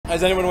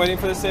Is anyone waiting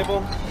for this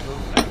table?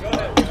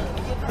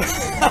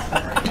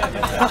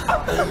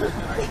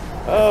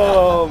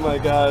 Oh my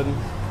god.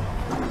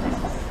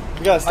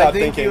 You gotta stop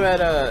thinking. You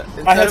had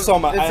I have so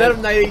much. Instead of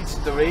knight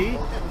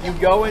h3, you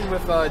go in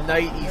with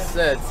knight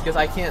e6 because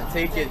I can't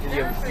take it and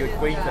your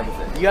queen comes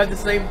in. You have the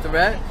same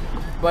threat,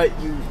 but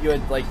you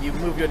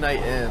move your knight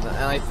in, and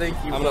I think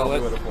you probably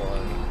would have won.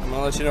 I'm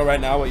gonna let you know right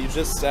now what you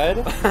just said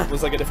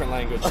was like a different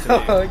language to me.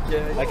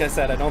 Okay. Like I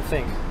said, I don't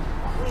think.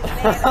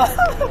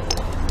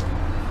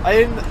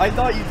 I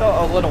thought you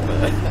thought a little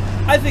bit.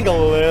 I think a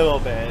little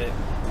bit.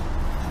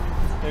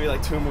 Maybe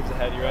like 2 moves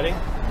ahead. You ready?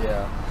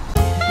 Yeah.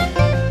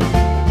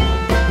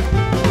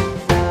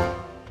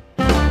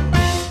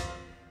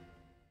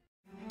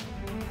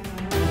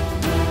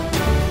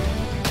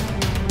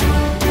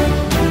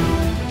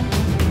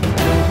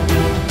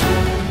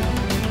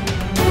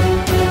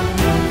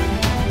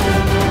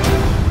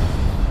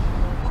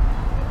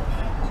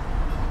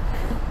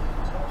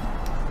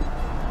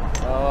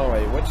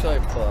 What should I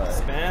play?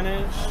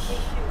 Spanish.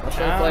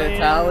 Should I play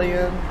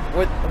Italian?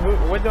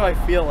 What do I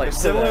feel like?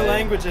 Similar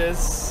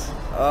languages.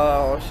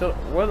 Oh, should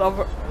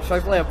I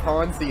play a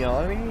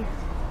Ponziani?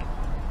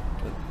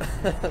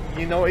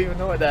 You even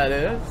know what that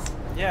is?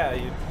 Yeah,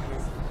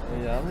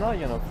 Yeah, I'm not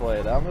gonna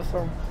play that. I'm just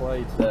gonna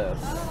play this.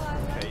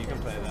 Okay, you can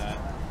play that.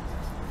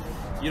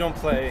 You don't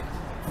play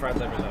Fred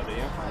Liver though, do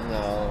you?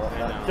 No,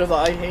 because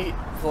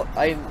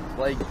I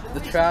like the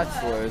trap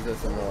floor is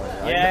just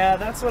annoying. Yeah,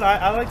 that's what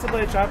I like to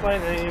play trap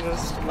line, and you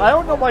just. I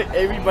don't know why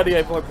everybody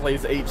I play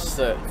plays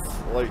H6.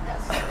 Like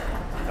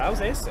that was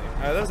A6.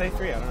 That was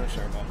A3. I'm not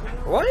sure about.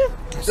 What?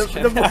 I'm just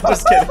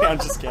kidding. I'm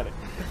just kidding.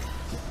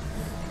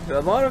 A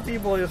lot of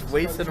people just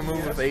wasted a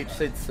move with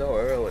H6 so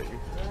early.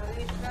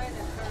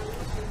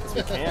 Yes,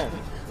 we can.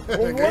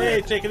 Well,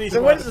 hey, take it easy.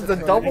 So what is the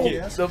double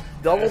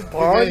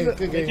pawn?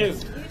 Good game.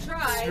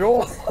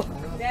 Sure.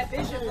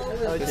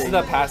 This is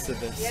a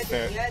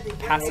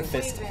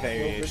pacifist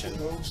variation.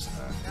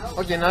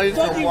 Okay, now you're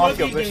just gonna walk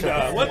your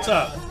bishop. What's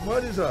up?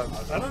 What is up?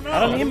 I don't know. I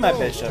don't need my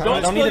bishop. Don't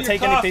I don't need to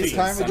take any coffee. pieces.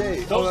 Time of day.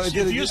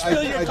 If you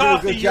spill your I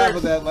coffee, did a good job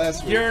of that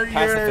last week.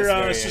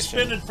 You're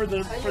suspended for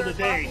the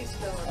day.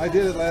 I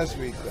did it last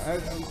week.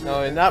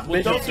 No, and that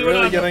bishop's do it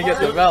really on gonna the get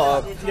board.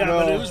 developed. Yeah, No,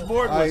 but whose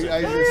board was it?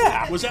 I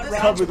just Was that Rob's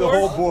covered the board?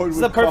 whole board This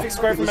is with the perfect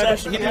square for my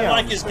bishop. He didn't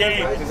like his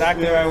game.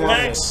 Exactly what I wanted.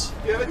 Max,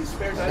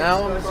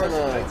 Now I'm just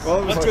gonna.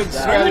 Well, it was good are you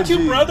strategy.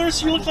 two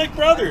brothers? You look like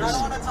brothers.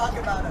 I want to talk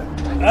about it.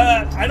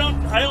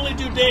 I only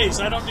do days.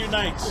 I don't do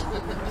nights.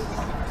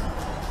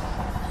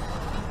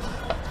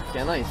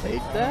 Can I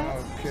take that?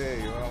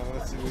 Okay, well,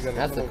 let's see. We got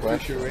That's a a little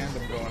question. Fisher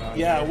random going on.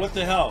 Yeah, here. what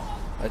the hell?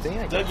 I think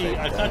I can Dougie, take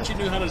I that. thought you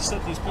knew how to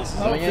set these pieces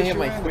Am I up. gonna get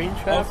my Fisher queen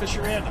Oh, trap?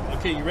 Fisher random.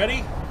 Okay, you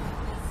ready?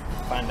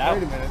 Find out.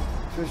 Wait a minute.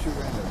 Fisher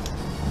random.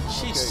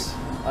 Jeez.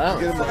 I don't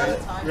Get him know.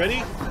 ahead.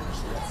 Ready?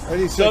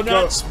 Ready, Do set, go.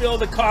 not spill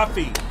the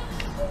coffee.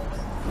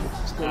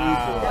 Let's go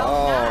equal.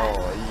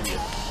 Oh,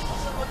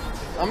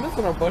 yeah. I'm just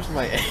gonna push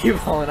my A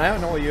ball, and I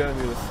don't know what you're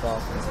gonna do to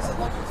stop it.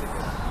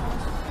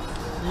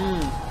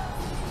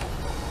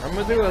 I'm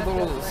gonna do a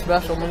little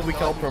special move we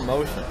call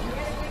promotion.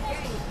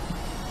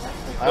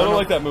 I don't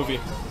like that movie.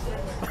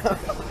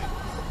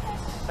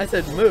 I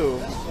said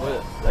move,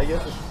 but I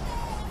guess it's...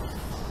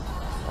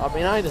 I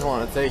mean, I just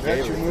want to take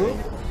That's your everything.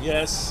 move?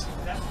 Yes.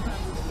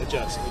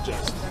 Adjust.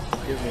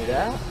 Give me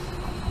that.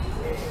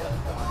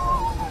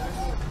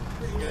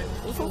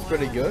 This looks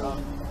pretty good. I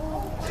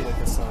do like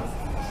this song.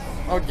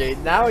 Okay,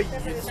 now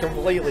it's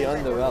completely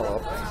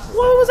undeveloped.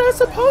 What was I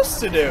supposed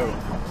to do?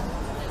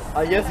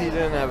 I guess he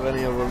didn't have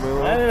any other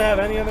move. I didn't have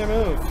any other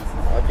move.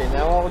 Okay,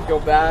 now I'll go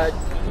back,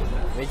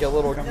 make a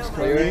little Easy,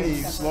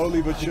 clearance.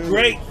 slowly but surely.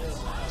 Great.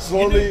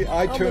 Slowly,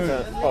 I turn.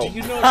 Do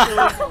you know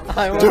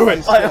Shirley? Do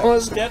it. I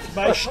was Step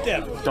by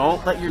step.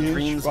 Don't let your Inch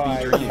dreams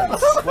by be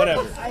dreams.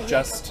 Whatever.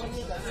 Just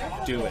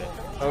do it.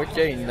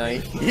 okay,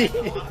 nice. See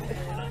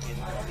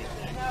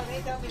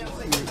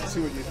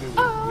what you do with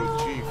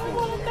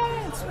G4.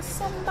 Dance with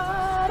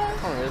somebody.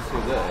 Oh, let's do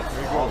this.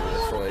 We're going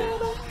this way.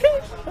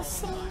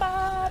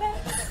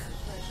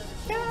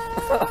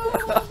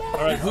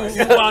 All right, who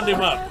wound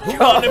him up? Who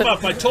wound him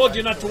up? I told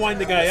you not to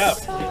wind the guy up.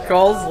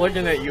 Carl's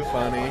looking at you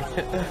funny.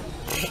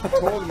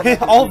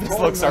 All of his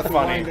looks are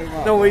funny.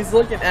 No, he's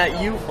looking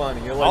at you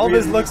funny. You're like, All of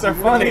his looks are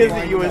funny. What is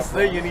it you was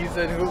thinking? He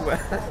said who?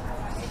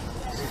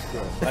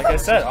 Like I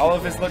said, all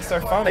of his looks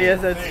are I funny.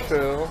 guess that's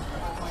true.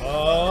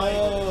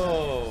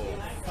 Oh.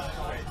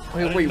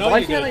 Wait, know why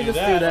you can't gotta I do just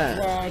that. do that?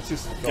 Well, it's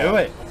just a thought. Do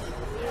it.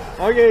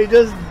 Okay,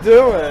 just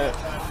do it.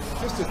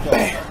 Just a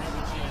thought.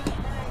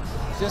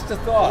 Just a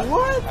thought.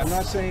 What? I'm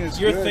not saying it's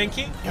You're good.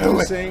 thinking? I'm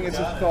saying it's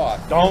a thought.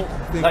 Don't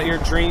Think- let your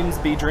dreams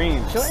be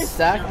dreams. Should I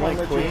sack my Don't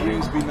let your queen?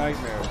 dreams be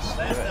nightmares.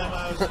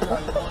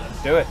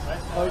 Do it.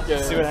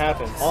 Okay. See what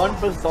happens. On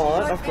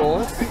facade, of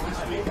course.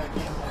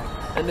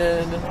 And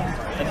then,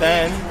 And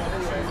then,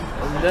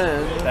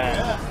 then.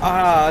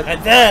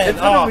 and then, It's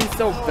gonna be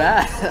so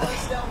bad.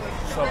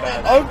 so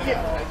bad.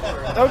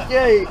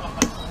 Okay.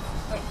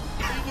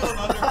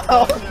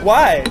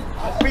 Why?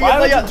 Because Why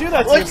would I you do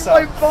that to look yourself?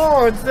 at my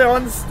pawns, they're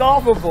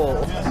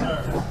unstoppable.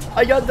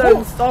 I got the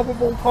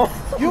unstoppable pawn.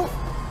 You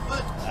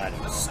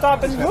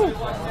stop and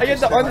move. I get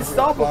the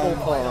unstoppable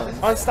pawn.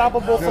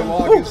 Unstoppable The from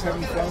log who? is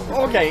having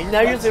fun. Okay,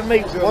 now you're gonna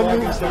make The one log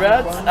move is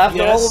threats having fun. after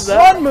Yes. all of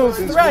that? One move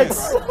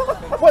threats.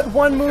 What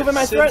one move am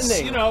I Since,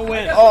 threatening? you know,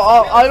 when.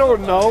 Oh, I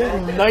don't know.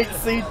 Knight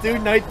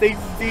C2, Knight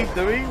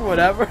C3,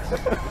 whatever.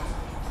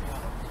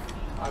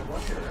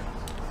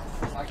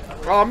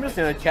 Oh, I'm just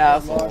gonna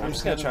castle. I'm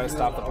just gonna try to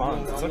stop the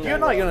pawns. It's okay. You're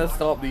not gonna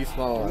stop these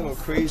A little pawns.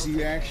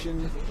 crazy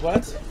action.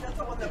 What?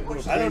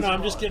 I don't know.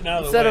 I'm just getting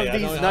out of the Instead way. of I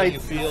these know how you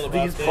knights, feel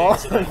about these things.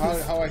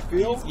 pawns. How I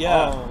feel?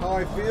 Yeah. How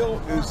I feel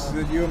is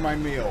that you're my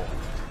meal.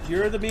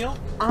 You're the meal?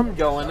 I'm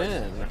going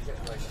in.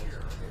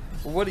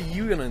 What are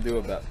you gonna do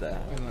about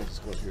that? And let's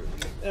go here.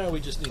 Yeah, we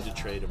just need to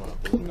trade them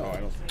up. No, I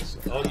don't think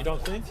so. Oh, you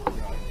don't think?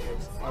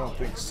 I don't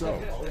think so.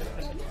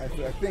 I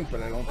think,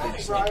 but I don't think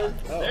so.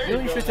 You know,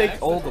 you should take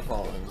all the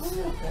pawns.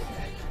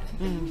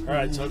 All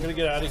right, so I'm gonna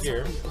get out of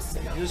here.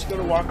 You're just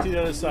gonna walk to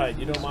the other side.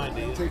 You don't mind,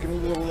 do you? Taking a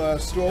little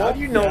stroll. How do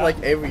you know Yeah.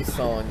 like every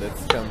song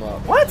that's come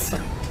up? What?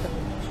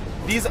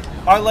 These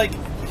are like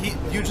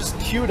you just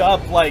queued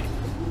up like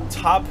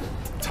top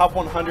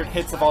 100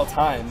 hits of all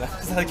time.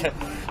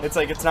 That's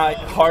like it's not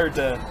hard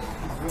to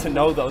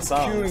know those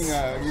songs.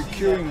 You're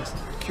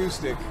queuing cue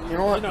stick. You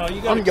know what? You know,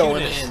 you gotta I'm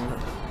going cue this. in.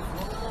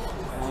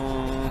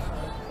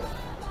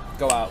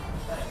 Go out.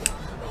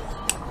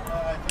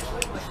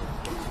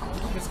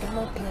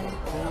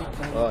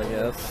 Oh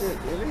yes.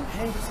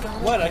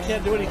 What? I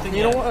can't do anything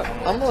You yet. know what?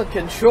 I'm gonna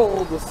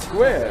control the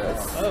squares.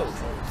 Oh.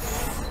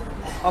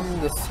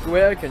 I'm the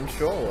square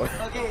controller.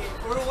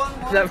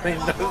 That made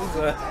no sense.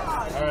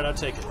 All right, I'll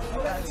take it.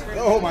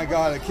 Oh my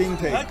God, a king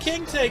take. A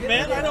king take,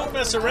 man. I don't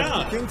mess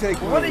around. King take.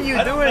 What are you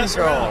I don't doing, mess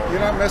around. Cole? You're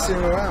not messing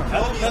around. I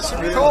don't mess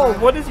around. Cole,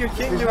 what is your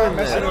king He's doing not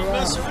messing I there? don't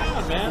mess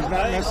around, man. He's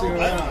not messing I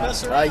around. don't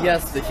mess around. Ah,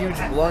 yes, the huge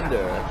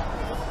blunder.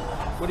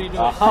 What are you doing?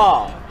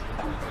 Aha!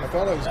 I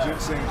thought I was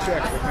just saying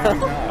check, but maybe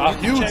not. A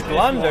huge check if you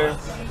blunder.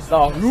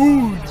 The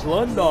huge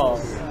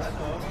blunder.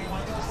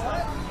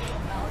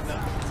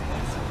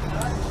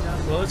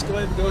 Well, let's go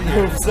ahead and go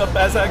here. Moves up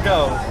as I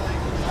go.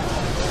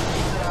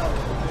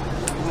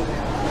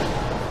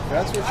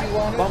 That's what you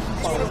wanted?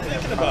 That's what I'm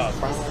thinking about.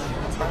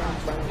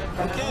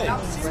 Okay.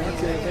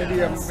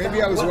 Okay,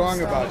 maybe I was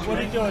wrong about What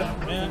are you. you doing,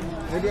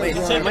 man? Maybe I Wait,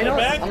 was taking wrong. it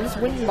back? I'm just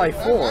winning by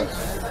 4.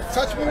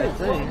 Touch I move.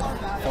 think.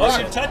 Oh,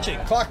 you're touching.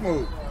 Clock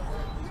move.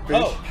 Fish.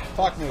 Oh.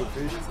 Clock move,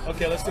 fish.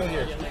 Okay, let's go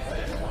here.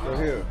 Go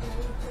here.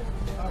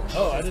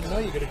 Oh, I didn't know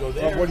you were going to go Well,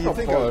 there. what do you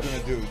think I was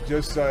push. going to do?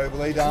 Just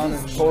lay down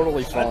and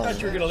Totally I fine. thought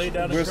you were going to lay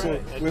down and whistle,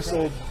 try.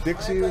 whistle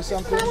Dixie or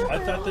something? I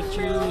thought that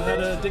you had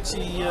a Dixie.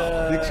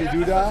 Dixie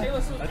Doodah?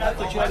 I thought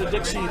that you had a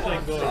Dixie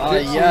thing going. Ah,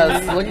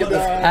 yes, look at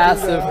this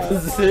passive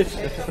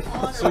position.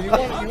 So you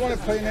want to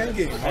play an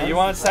endgame, huh? Hey, you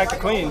want to sack the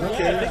queen? Yeah,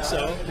 I think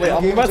so. Wait,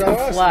 I'm Games about are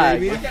to us, flag.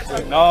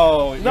 baby.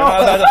 No, you're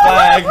not about to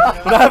flag.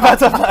 You're not about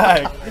to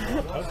flag.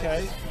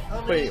 Okay.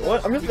 Wait,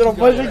 what? I'm just gonna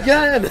push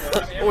again.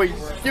 Wait,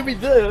 give me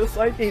this.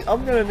 I'm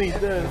gonna need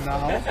this.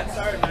 Now,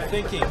 I'm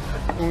thinking.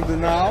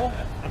 und now,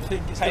 I'm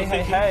thinking. Hey,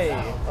 hey,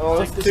 hey. Oh,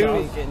 Take it's this too.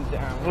 off.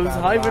 I was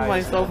hyping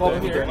myself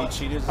up here. I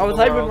was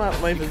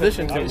hyping my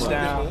position too Goes much.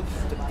 down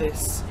to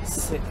this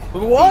sick.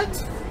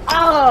 What? that's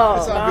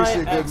Ah!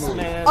 obviously a good move.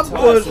 I'm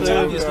pushing.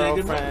 Obviously a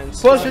good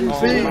move. Pushing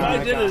Oh B. When my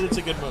I did God. it, it's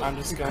a good move. I'm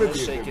just could gonna be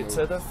a shake good it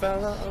to the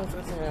fella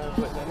over there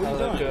with the you hella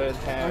doing? good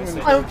hair. Say,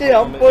 Okay,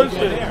 I'm "Mama, you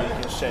pushing."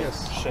 can shake,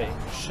 Yes. shake,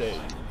 shake.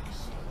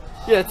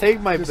 Yeah, take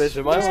my Just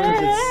bishop. I because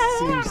don't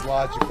it seems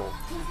logical.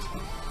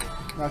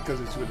 Not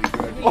because it's really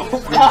good.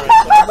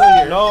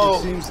 No.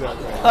 It seems that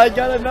way. I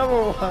got another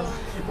one.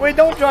 Wait,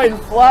 don't try and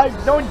flag.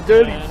 Don't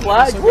dirty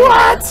flag.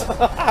 What?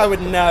 I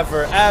would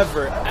never,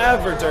 ever,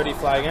 ever dirty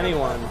flag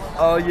anyone.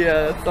 Oh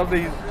yeah,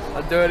 something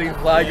a dirty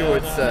flagger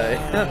would say.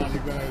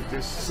 You're gonna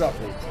just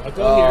suffer. I'll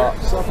go here.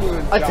 Suffer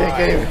and I die. take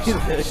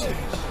everything.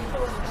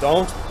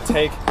 Don't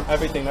take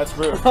everything. That's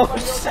rude.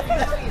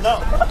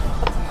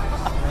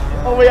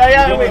 Oh wait, I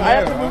have Going to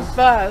there, move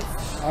fast.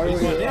 I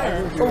really- I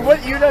really- Well,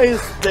 what you know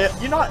is that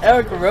you're not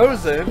Eric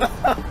Rosen.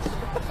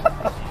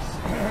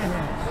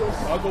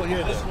 I'll go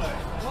here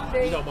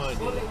then. You don't mind,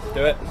 do you?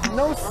 Do it.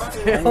 No I'm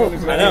still.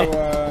 gonna I know. go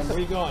Where are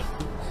you going?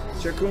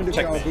 Chakunda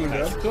Checkmate.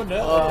 Kalbunda Kunda?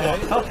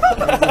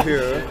 Okay. over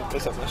here.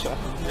 What's up, Misha?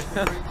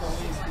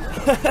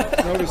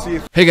 Now to see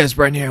if Hey guys,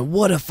 Brian here.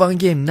 What a fun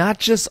game, not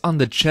just on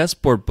the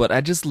chessboard, but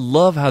I just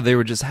love how they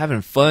were just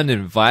having fun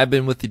and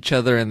vibing with each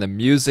other and the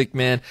music,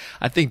 man.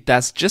 I think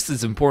that's just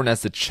as important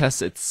as the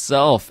chess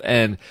itself,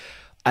 and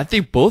I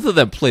think both of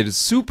them played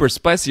super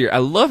spicy here. I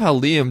love how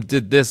Liam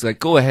did this, like,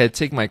 go ahead,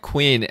 take my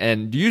queen,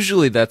 and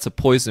usually that's a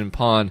poison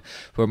pawn,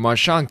 where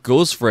Marchand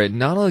goes for it.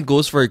 Not only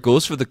goes for it,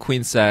 goes for the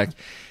queen sack.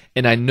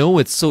 And I know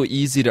it's so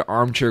easy to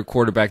armchair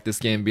quarterback this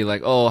game and be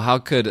like, oh, how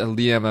could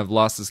Liam have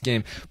lost this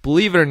game?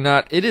 Believe it or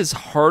not, it is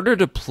harder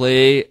to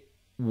play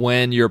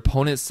when your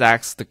opponent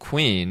sacks the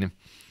queen.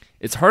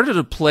 It's harder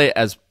to play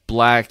as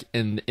black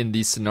in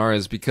these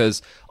scenarios,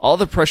 because all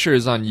the pressure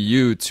is on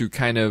you to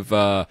kind of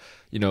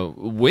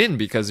win,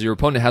 because your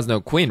opponent has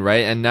no queen,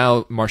 right? And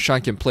now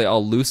Marchand can play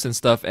all loose and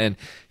stuff, and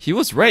he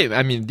was right.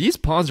 I mean, these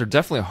pawns are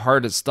definitely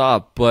hard to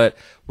stop, but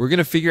we're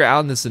gonna figure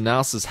out in this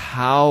analysis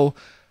how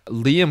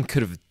Liam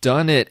could have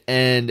done it,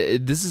 and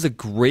this is a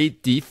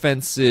great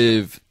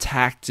defensive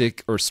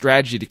tactic or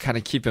strategy to kind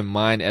of keep in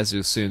mind, as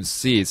you'll soon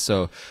see.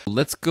 So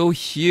let's go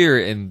here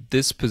in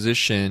this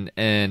position,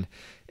 and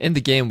in the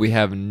game we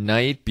have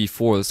knight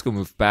b4. Let's go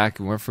move back.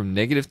 We went from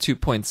negative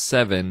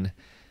 2.7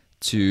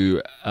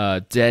 to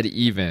dead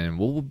even.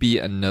 What will be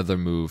another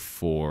move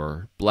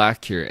for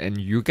black here? And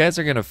you guys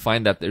are going to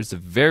find that there's a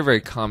very, very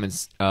common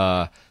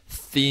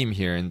theme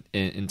here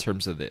in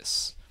terms of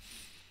this.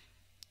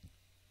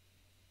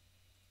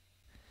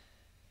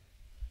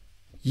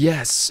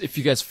 Yes, if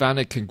you guys found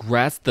it,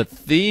 congrats. The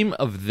theme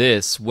of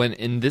this, when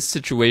in this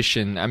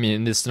situation, I mean,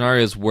 in the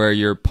scenarios where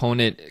your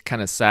opponent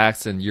kind of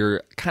sacks and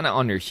you're kind of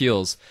on your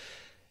heels,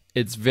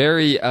 it's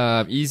very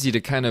easy to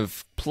kind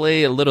of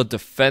play a little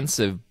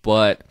defensive,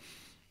 but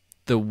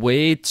the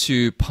way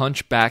to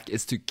punch back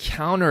is to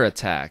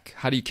counterattack.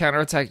 How do you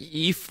counterattack?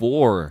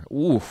 E4.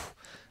 Oof.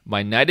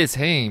 My knight is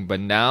hanging, but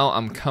now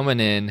I'm coming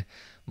in.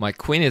 My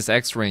queen is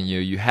x-raying you.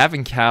 You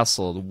haven't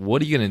castled.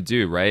 What are you going to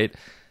do, right?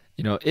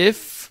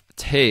 If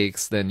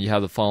takes, then you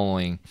have the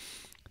following.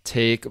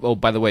 Take. Oh,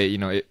 by the way,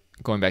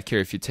 going back here,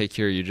 if you take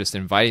here, you're just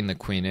inviting the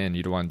queen in.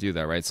 You don't want to do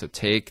that, right? So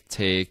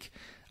take.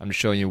 I'm just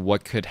showing you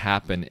what could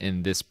happen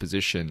in this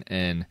position,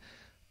 and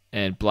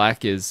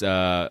black is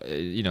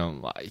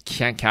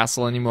can't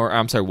castle anymore.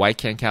 I'm sorry, white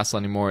can't castle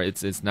anymore.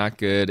 It's not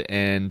good.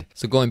 And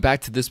so going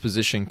back to this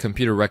position,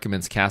 computer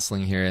recommends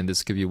castling here, and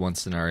this could be one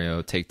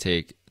scenario.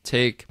 Take,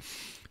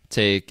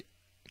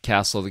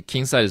 castle. The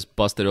king side is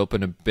busted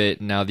open a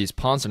bit. Now these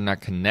pawns are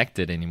not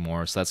connected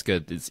anymore, so that's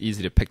good. It's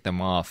easy to pick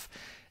them off,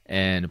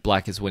 and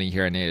black is winning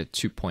here at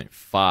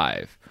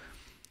 -2.5.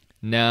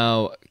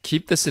 Now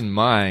keep this in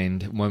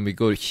mind when we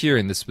go here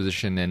in this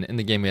position, and in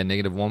the game we had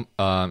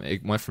 -1.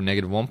 It went from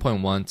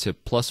 -1.1 to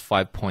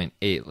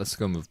 +5.8. Let's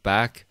go move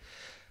back.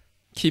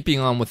 Keeping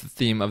on with the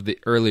theme of the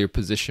earlier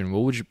position,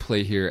 what would you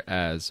play here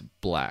as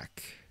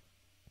black?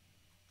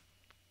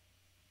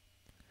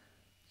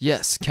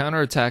 Yes,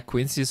 counterattack,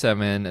 queen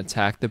c7,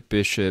 attack the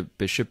bishop,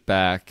 bishop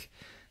back.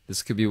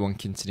 This could be one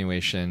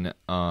continuation.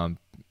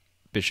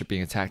 Bishop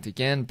being attacked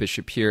again,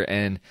 bishop here,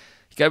 and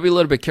you gotta be a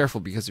little bit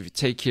careful, because if you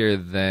take here,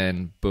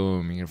 then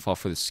boom, you're gonna fall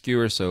for the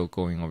skewer. So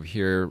going over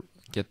here,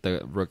 get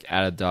the rook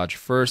out of dodge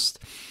first,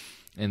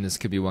 and this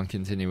could be one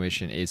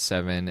continuation.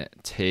 A7,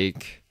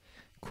 take,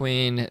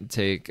 queen,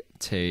 take,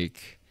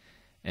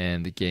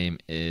 and the game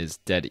is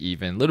dead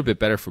even. A little bit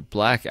better for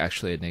black,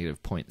 actually, at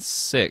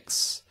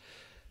 -0.6.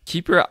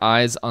 Keep your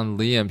eyes on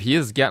Liam. He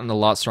has gotten a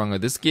lot stronger.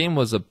 This game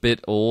was a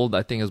bit old.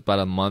 I think it was about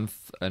a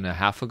month and a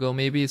half ago,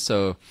 maybe.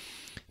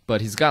 But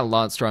he's gotten a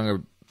lot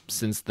stronger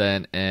since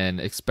then, and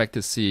expect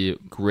to see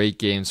great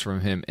games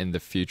from him in the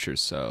future.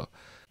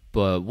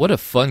 But what a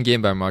fun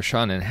game by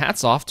Marchand, and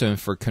hats off to him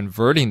for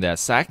converting that,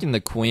 sacking the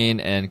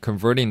queen and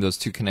converting those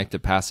two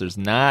connected passes.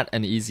 Not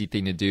an easy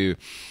thing to do.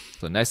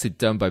 So nicely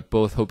done by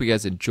both. Hope you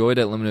guys enjoyed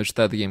it. Let me know what you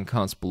thought of the game in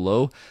comments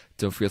below.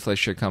 Don't forget to like,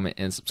 share, comment,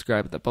 and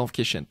subscribe with that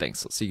notification.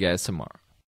 Thanks. I'll see you guys tomorrow.